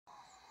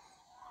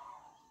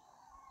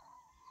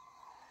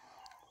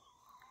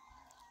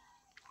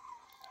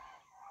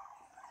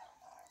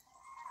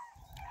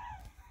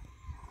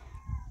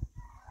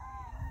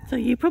So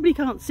you probably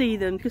can't see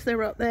them because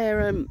they're up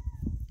there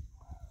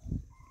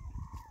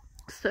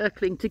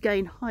circling to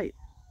gain height,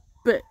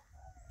 but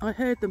I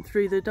heard them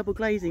through the double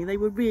glazing. They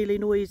were really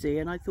noisy,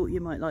 and I thought you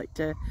might like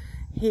to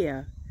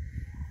hear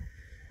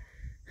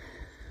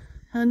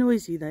how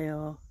noisy they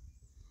are.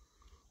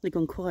 They've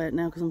gone quiet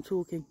now because I'm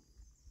talking.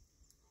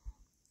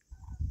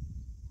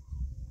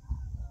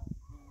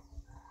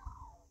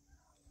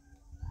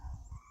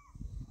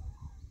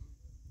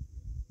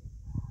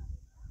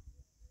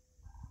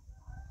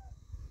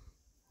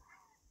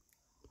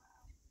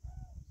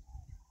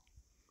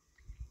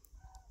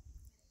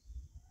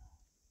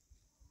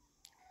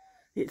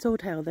 It's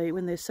odd how they,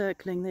 when they're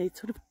circling, they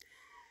sort of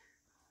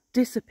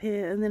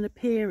disappear and then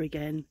appear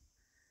again,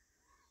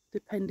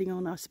 depending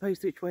on, I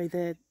suppose, which way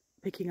they're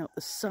picking up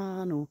the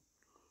sun or...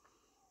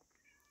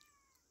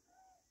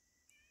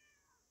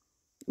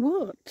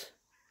 What?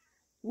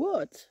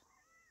 What?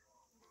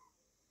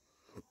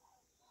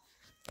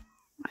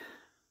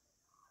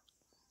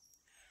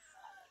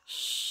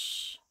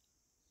 Shh.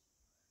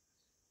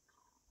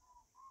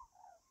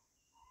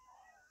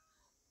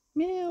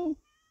 Meow.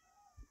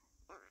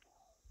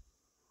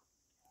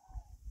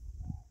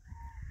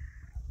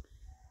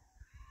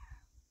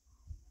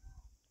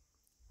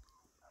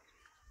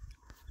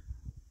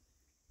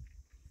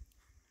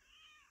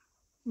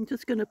 I'm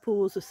just going to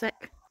pause a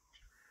sec.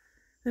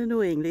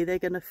 Annoyingly, they're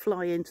going to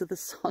fly into the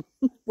sun.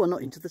 Well,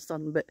 not into the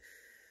sun, but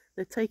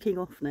they're taking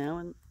off now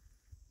and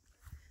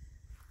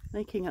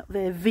making up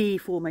their V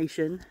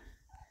formation.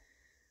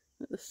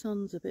 But the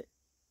sun's a bit...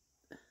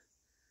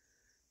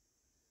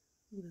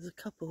 There's a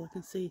couple I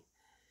can see.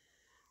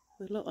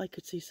 A lot I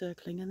could see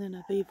circling, and then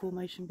a V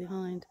formation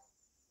behind.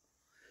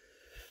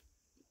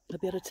 I'll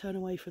be able to turn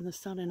away from the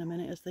sun in a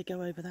minute as they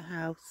go over the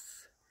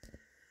house.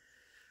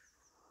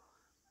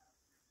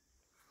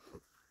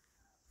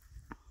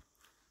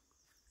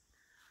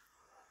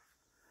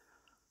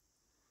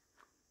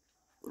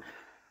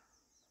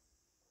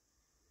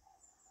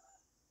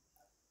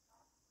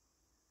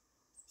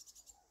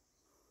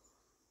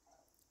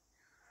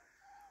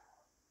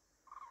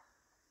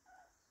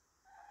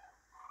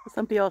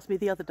 Somebody asked me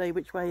the other day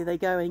which way are they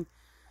going.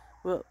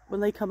 Well,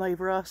 when they come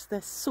over us,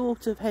 they're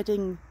sort of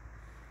heading,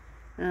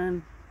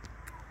 I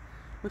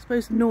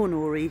suppose,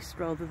 north-northeast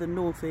rather than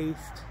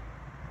northeast.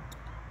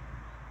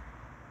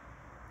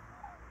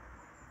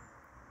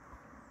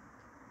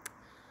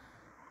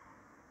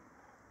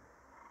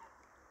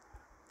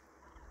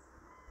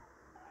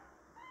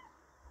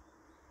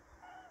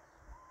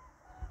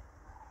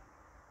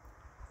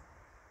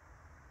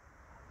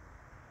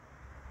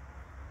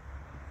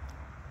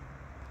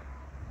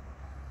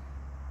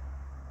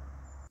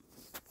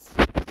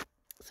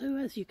 So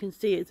as you can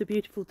see, it's a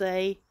beautiful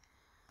day.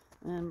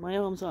 My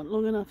arms aren't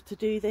long enough to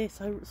do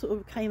this. I sort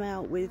of came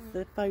out with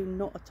the phone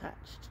not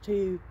attached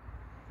to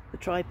the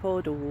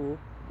tripod or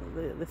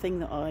the thing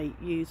that I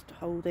used to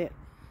hold it.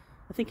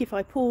 I think if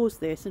I pause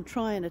this and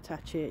try and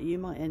attach it,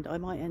 I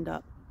might end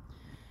up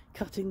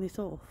cutting this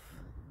off.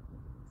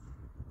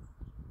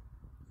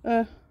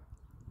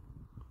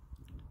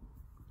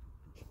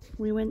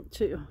 We went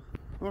to...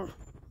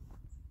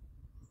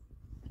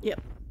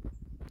 Yep,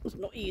 it's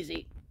not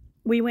easy.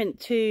 We went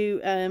to,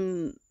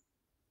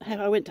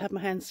 I went to have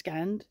my hands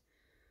scanned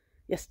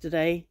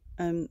yesterday,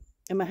 and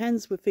my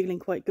hands were feeling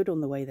quite good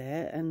on the way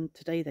there, and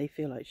today they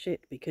feel like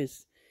shit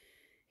because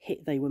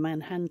they were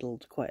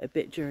manhandled quite a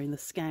bit during the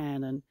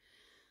scan,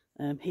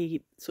 and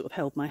he sort of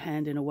held my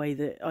hand in a way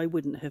that I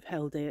wouldn't have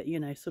held it, you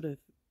know, sort of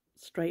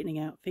straightening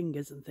out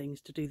fingers and things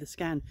to do the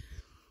scan.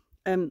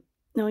 Now I'm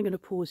going to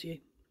pause you.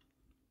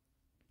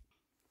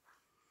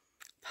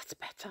 That's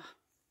better.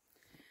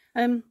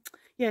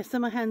 Yeah, so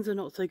my hands are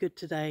not so good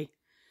today.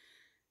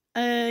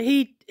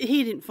 He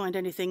didn't find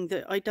anything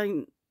that I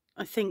don't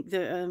think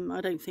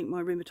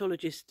my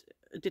rheumatologist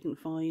didn't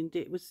find.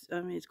 It was,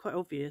 it's quite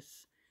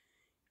obvious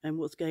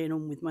what's going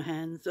on with my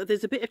hands. So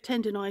there's a bit of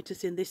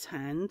tendinitis in this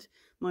hand,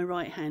 my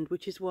right hand,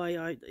 which is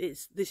why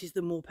this is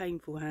the more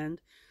painful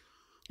hand.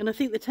 And I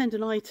think the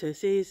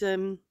tendinitis is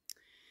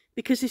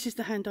because this is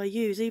the hand I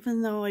use,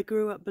 even though I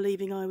grew up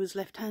believing I was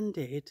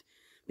left-handed,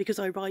 because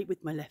I write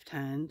with my left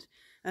hand.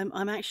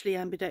 I'm actually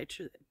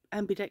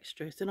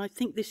ambidextrous, and I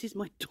think this is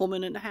my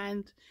dominant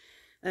hand.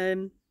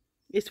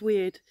 It's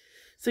weird.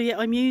 So yeah,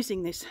 I'm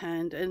using this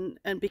hand, and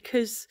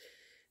because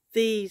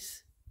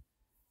these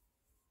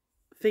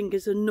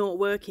fingers are not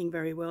working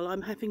very well,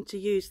 I'm having to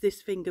use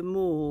this finger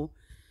more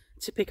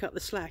to pick up the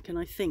slack, and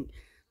I think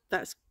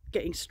that's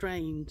getting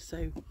strained.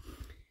 So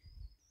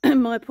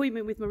my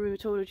appointment with my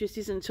rheumatologist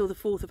isn't until the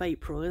 4th of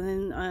April,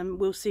 and then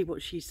we'll see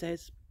what she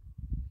says.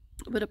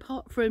 But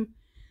apart from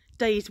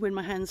days when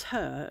my hands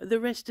hurt, the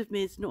rest of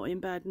me is not in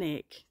bad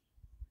nick.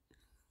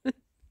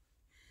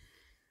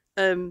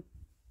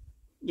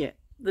 Yeah,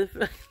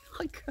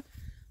 I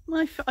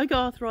got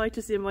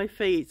arthritis in my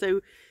feet,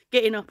 so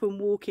getting up and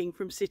walking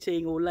from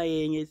sitting or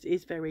laying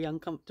is very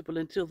uncomfortable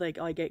until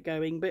I get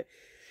going. But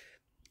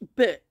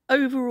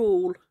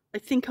overall, I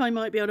think I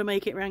might be able to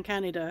make it around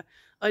Canada.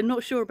 I'm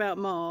not sure about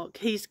Mark.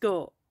 He's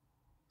got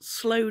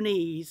slow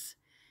knees.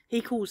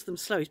 he calls them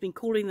slow. He's been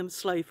calling them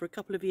slow for a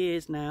couple of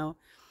years now.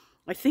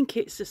 I think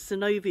it's a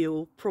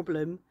synovial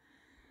problem,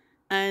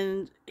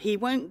 and he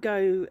won't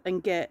go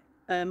and get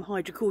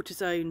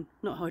hyaluronic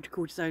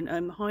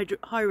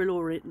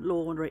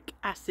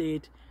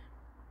acid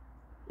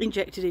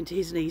injected into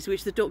his knees,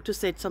 which the doctor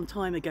said some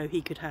time ago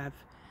he could have,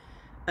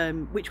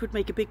 which would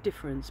make a big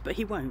difference, but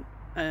he won't.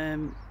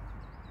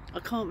 I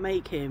can't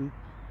make him,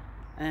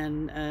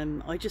 and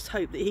I just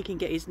hope that he can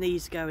get his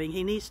knees going.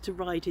 He needs to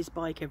ride his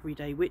bike every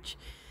day, which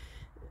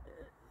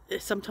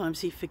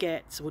sometimes he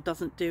forgets or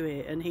doesn't do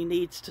it, and he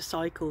needs to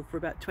cycle for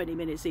about 20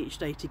 minutes each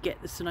day to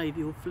get the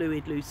synovial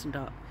fluid loosened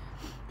up,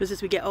 because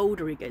as we get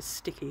older it gets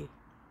sticky.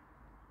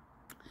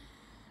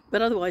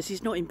 But otherwise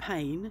he's not in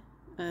pain.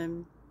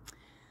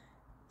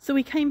 So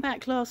we came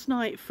back last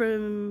night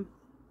from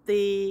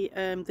the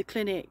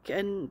clinic,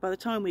 and by the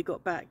time we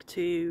got back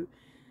to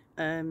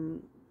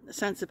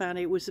San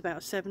Savannah, it was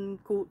about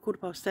quarter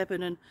past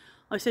seven, and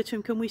I said to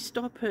him, can we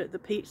stop at the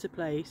pizza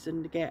place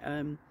and get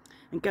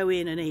and go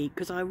in and eat,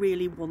 because I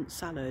really want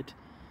salad,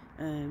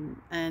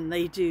 and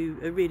they do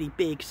a really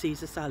big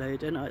Caesar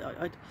salad, and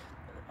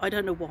I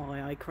don't know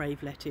why I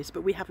crave lettuce,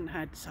 but we haven't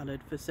had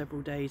salad for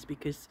several days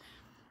because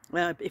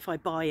if I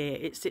buy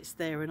it, it sits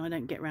there and I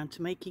don't get around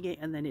to making it,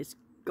 and then it's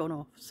gone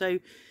off. So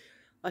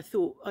I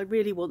thought, I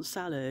really want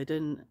salad,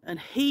 and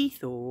he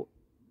thought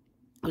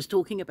I was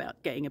talking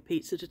about getting a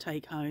pizza to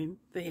take home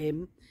for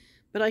him,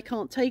 but I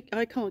can't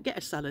get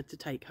a salad to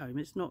take home.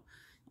 It's not,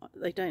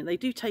 they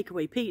do take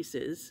away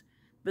pizzas,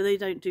 but they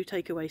don't do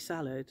take away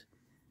salad.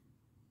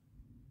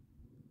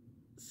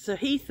 So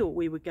he thought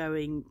we were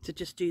going to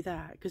just do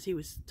that because he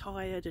was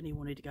tired and he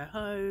wanted to go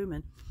home,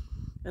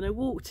 and I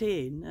walked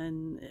in,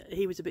 and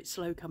he was a bit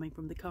slow coming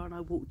from the car, and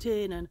I walked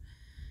in and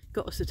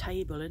got us a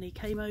table, and he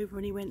came over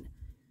and he went,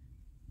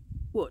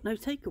 what, no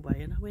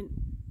takeaway? And I went,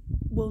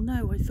 well,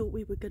 no, I thought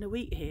we were going to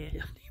eat here.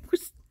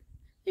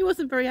 He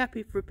wasn't very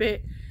happy for a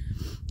bit,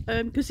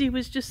 because he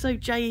was just so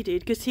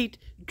jaded, because he'd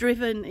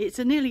driven, it's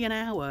nearly an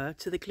hour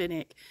to the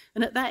clinic,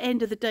 and at that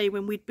end of the day,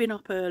 when we'd been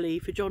up early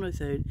for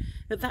Jonathan,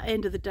 at that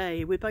end of the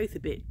day we're both a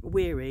bit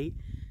weary,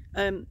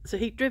 so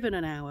he'd driven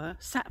an hour,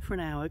 sat for an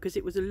hour, because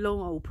it was a long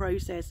old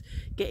process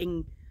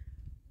getting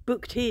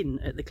booked in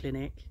at the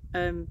clinic,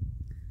 and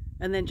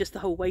then just the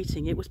whole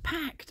waiting. It was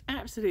packed,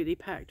 absolutely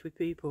packed with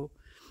people.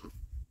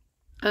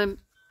 And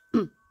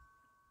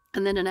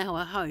then an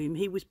hour home,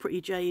 he was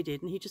pretty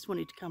jaded and he just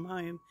wanted to come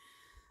home.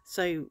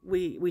 So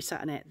we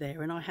sat and ate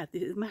there, and I had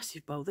this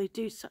massive bowl. They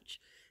do such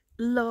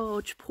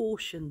large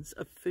portions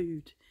of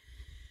food.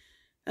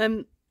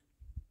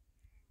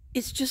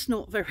 It's just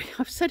not very,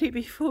 I've said it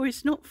before,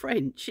 it's not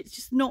French. It's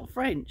just not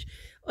French.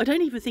 I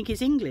don't even think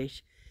it's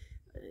English.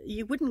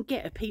 You wouldn't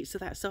get a pizza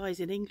that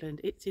size in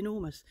England. It's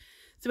enormous.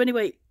 So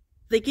anyway,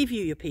 they give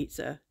you your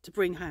pizza to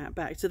bring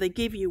back. So they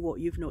give you what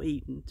you've not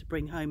eaten to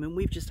bring home. And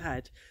we've just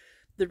had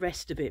the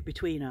rest of it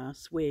between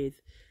us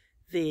with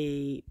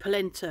the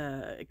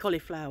polenta,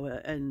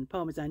 cauliflower and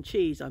Parmesan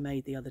cheese I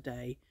made the other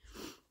day,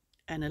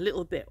 and a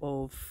little bit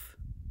of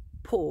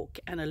pork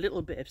and a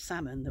little bit of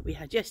salmon that we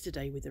had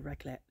yesterday with the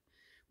raclette,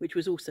 which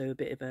was also a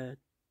bit of a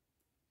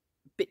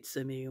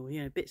bitzer meal,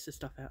 you know, bits of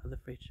stuff out of the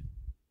fridge.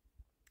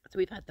 So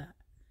we've had that.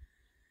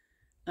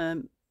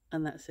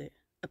 And that's it.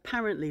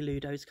 Apparently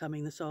Ludo's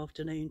coming this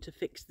afternoon to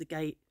fix the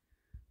gate.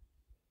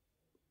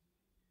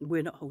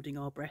 We're not holding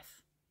our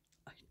breath.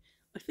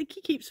 I think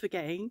he keeps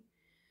forgetting.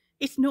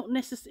 It's not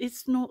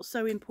it's not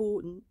so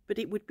important, but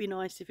it would be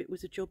nice if it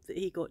was a job that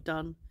he got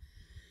done.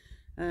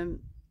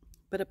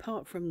 But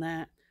apart from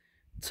that,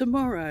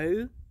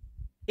 tomorrow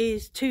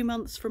is 2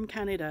 months from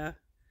Canada.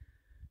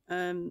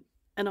 And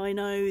I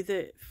know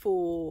that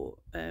for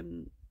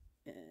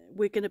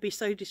we're going to be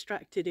so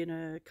distracted in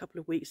a couple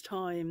of weeks'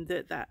 time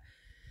that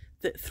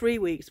 3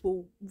 weeks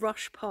will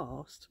rush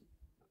past,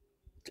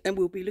 and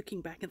we'll be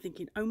looking back and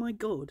thinking, oh my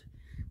God,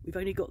 we've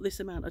only got this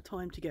amount of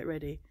time to get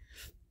ready.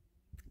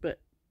 But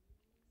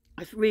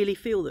I really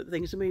feel that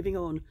things are moving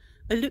on.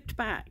 I looked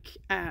back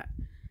at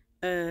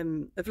a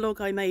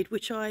vlog I made,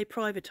 which I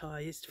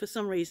privatised for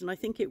some reason. I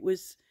think it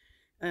was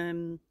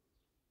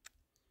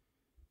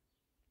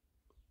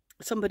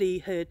somebody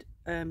had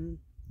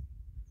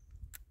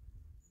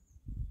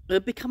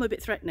become a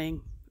bit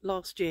threatening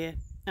last year,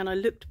 and I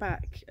looked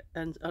back,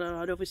 and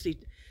I'd obviously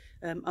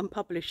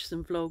unpublished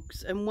some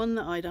vlogs, and one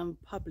that I'd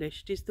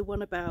unpublished is the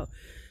one about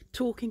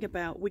talking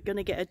about we're going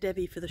to get a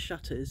Devi for the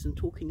shutters and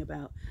talking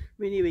about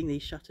renewing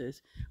these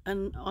shutters.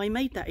 And I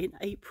made that in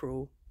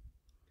April,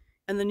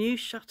 and the new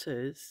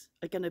shutters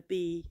are going to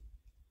be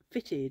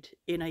fitted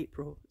in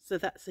April, so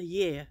that's a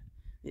year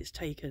it's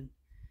taken.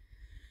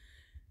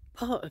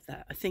 Part of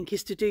that, I think,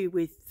 is to do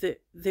with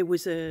that there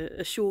was a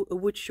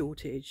wood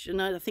shortage,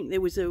 and I think there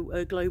was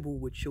a global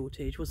wood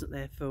shortage, wasn't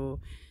there, for,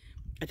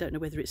 I don't know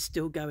whether it's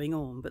still going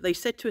on, but they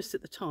said to us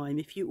at the time,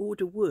 if you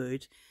order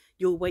wood,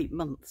 you'll wait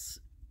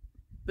months.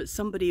 But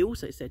somebody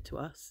also said to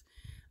us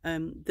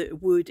that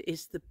wood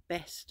is the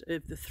best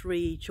of the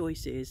three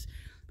choices.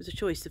 It was a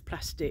choice of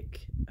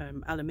plastic,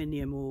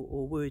 aluminium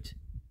or wood,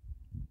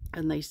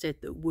 and they said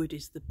that wood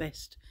is the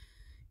best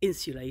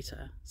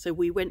insulator. So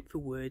we went for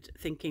wood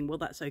thinking, well,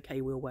 that's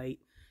okay, we'll wait.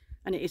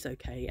 And it is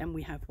okay, and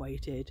we have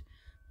waited.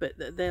 But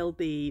they'll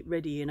be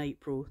ready in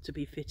April to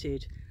be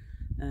fitted.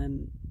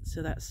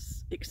 So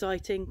that's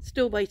exciting.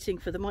 Still waiting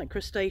for the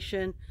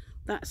microstation.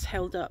 That's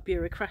held up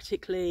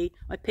bureaucratically.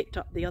 I picked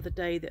up the other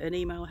day that an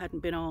email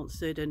hadn't been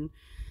answered and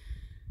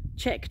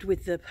checked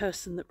with the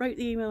person that wrote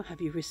the email.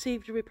 Have you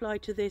received a reply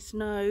to this?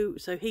 No.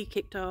 So he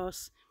kicked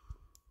ass.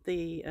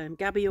 The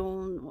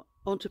Gabion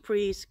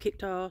Entreprise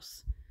kicked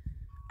ass.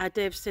 Our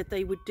dev said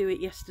they would do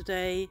it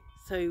yesterday.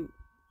 So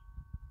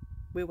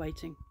we're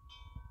waiting.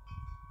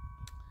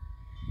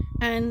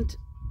 And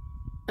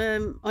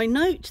I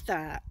note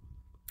that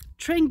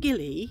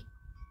Trengilly,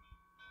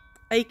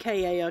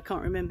 aka I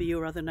can't remember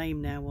your other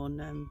name now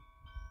on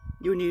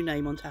your new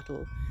name on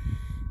Tattle,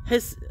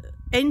 has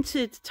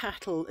entered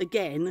Tattle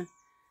again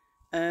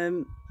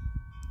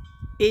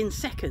in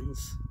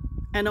seconds,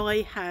 and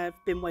I have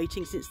been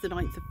waiting since the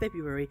 9th of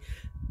February.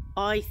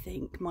 I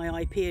think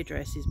my IP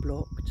address is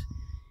blocked,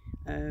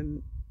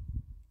 and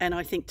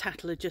I think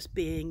Tattle are just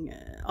being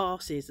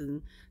arses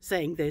and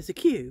saying there's a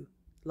queue.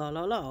 La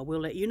la la, we'll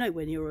let you know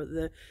when you're at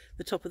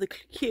the top of the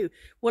queue.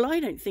 Well, I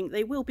don't think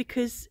they will,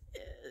 because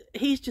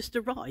he's just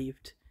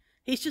arrived.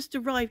 He's just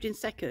arrived in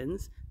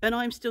seconds, and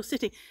I'm still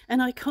sitting,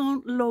 and I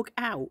can't log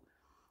out.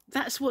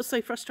 That's what's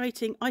so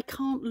frustrating. I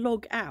can't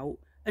log out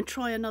and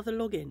try another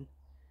login.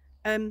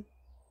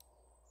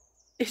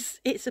 It's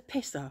a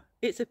pisser.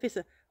 It's a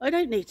pisser. I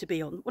don't need to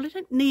be on. Well, I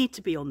don't need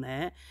to be on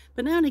there,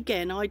 but now and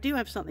again I do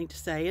have something to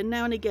say, and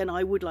now and again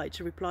I would like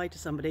to reply to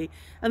somebody,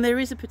 and there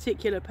is a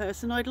particular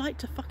person I'd like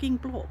to fucking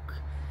block.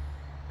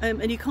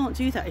 And you can't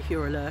do that if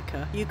you're a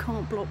lurker. You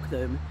can't block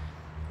them.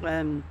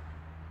 I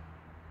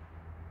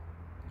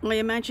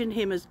imagine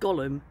him as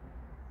Gollum.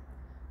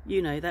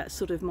 You know, that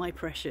sort of my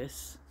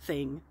precious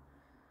thing.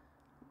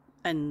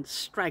 And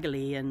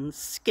straggly and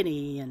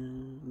skinny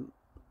and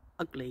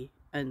ugly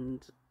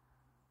and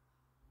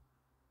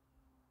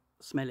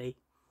smelly.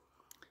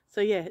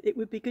 So yeah, it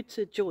would be good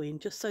to join,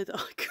 just so that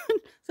I can,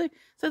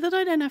 so that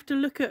I don't have to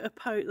look at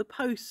the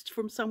post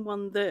from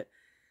someone that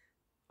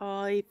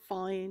I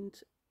find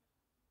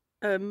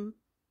can't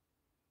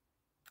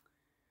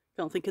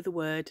think of the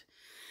word.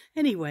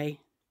 Anyway,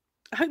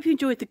 I hope you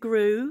enjoyed the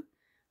Grue.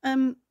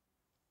 I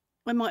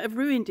might have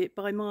ruined it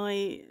by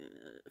my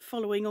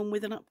following on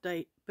with an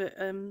update, but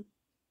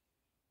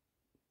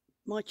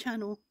my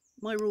channel,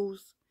 my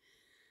rules.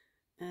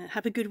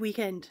 Have a good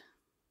weekend.